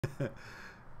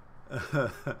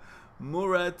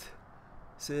Murat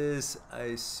says,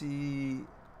 I see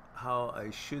how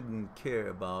I shouldn't care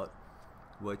about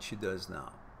what she does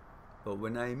now. But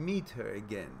when I meet her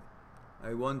again,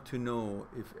 I want to know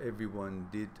if everyone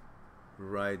did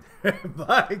ride her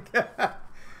bike.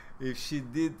 If she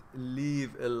did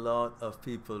leave a lot of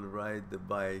people ride the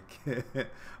bike,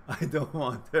 I don't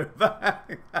want her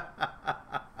back.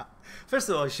 First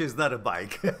of all, she's not a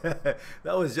bike. That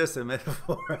was just a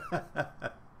metaphor.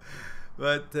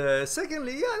 But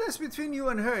secondly, yeah, that's between you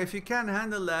and her. If you can't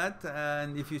handle that,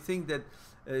 and if you think that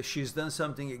she's done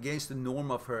something against the norm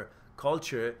of her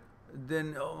culture,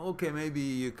 then okay, maybe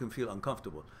you can feel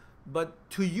uncomfortable. But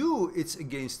to you, it's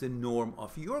against the norm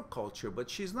of your culture, but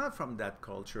she's not from that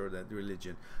culture or that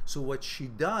religion. So what she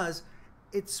does,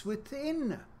 it's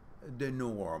within the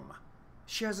norm.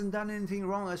 She hasn't done anything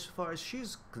wrong as far as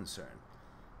she's concerned.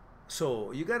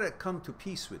 So you gotta come to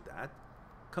peace with that,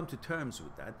 come to terms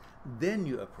with that, then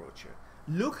you approach her.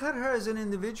 Look at her as an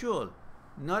individual,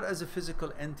 not as a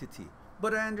physical entity.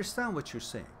 But I understand what you're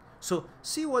saying. So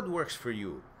see what works for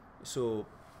you. So,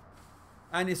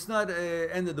 and it's not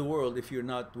end of the world if you're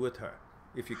not with her,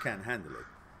 if you can't handle it.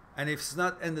 And it's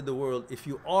not end of the world if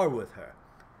you are with her,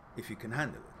 if you can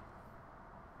handle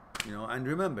it. You know, and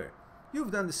remember,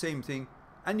 you've done the same thing,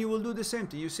 and you will do the same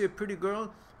thing. You see a pretty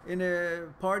girl in a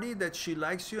party that she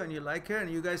likes you and you like her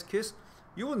and you guys kiss,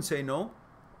 you wouldn't say no.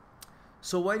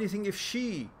 So why do you think if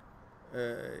she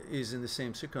is in the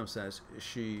same circumstance,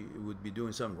 she would be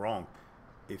doing something wrong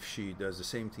if she does the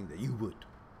same thing that you would?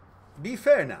 Be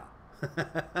fair now.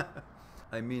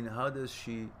 I mean, how does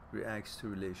she react to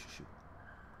relationship?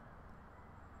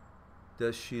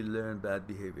 Does she learn bad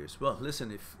behaviors? Well,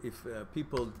 listen, if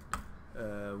people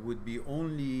would be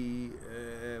only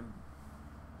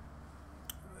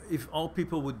if all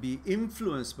people would be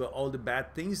influenced by all the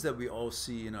bad things that we all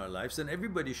see in our lives, then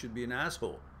everybody should be an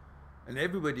asshole and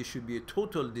everybody should be a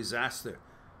total disaster,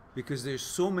 because there's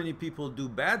so many people do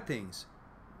bad things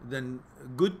than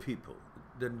good people,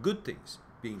 than good things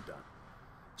being done.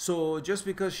 So just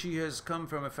because she has come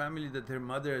from a family that her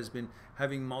mother has been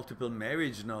having multiple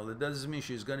marriages and all, that doesn't mean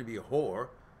she's going to be a whore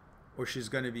or she's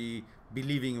going to be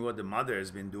believing what the mother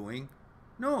has been doing.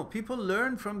 No, people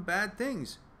learn from bad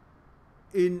things.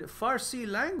 In Farsi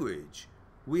language,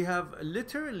 we have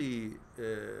literally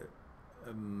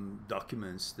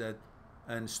documents that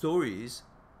and stories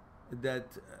that,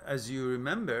 as you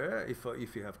remember,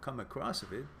 if you have come across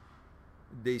of it,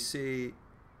 they say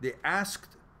they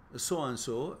asked so and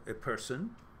so, a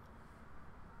person,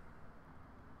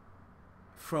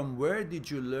 from where did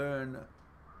you learn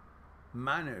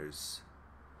manners,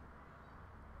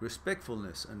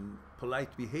 respectfulness, and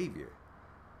polite behavior?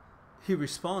 He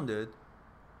responded,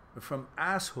 from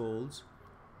assholes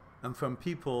and from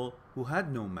people who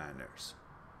had no manners.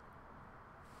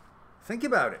 Think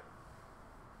about it.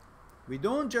 We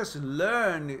don't just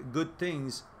learn good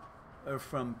things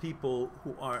from people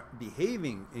who are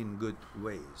behaving in good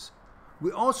ways.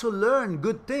 We also learn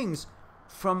good things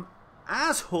from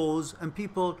assholes and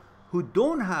people who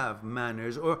don't have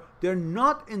manners, or they're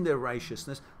not in their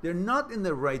righteousness, they're not in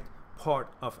the right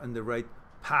part of and the right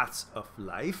paths of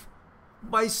life,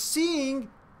 by seeing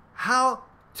how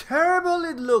terrible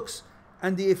it looks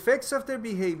and the effects of their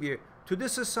behavior to the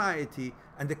society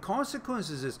and the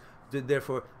consequences is that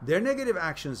therefore their negative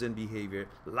actions and behavior,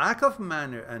 lack of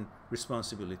manner and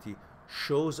responsibility,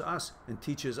 shows us and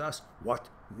teaches us what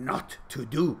not to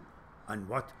do and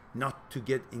what not to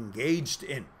get engaged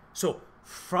in. So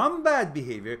from bad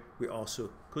behavior we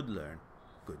also could learn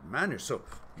good manners. So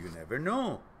you never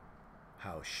know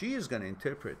how she is going to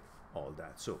interpret all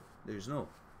that. So there's no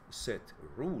set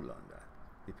rule on that.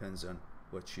 Depends on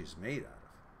what she's made of.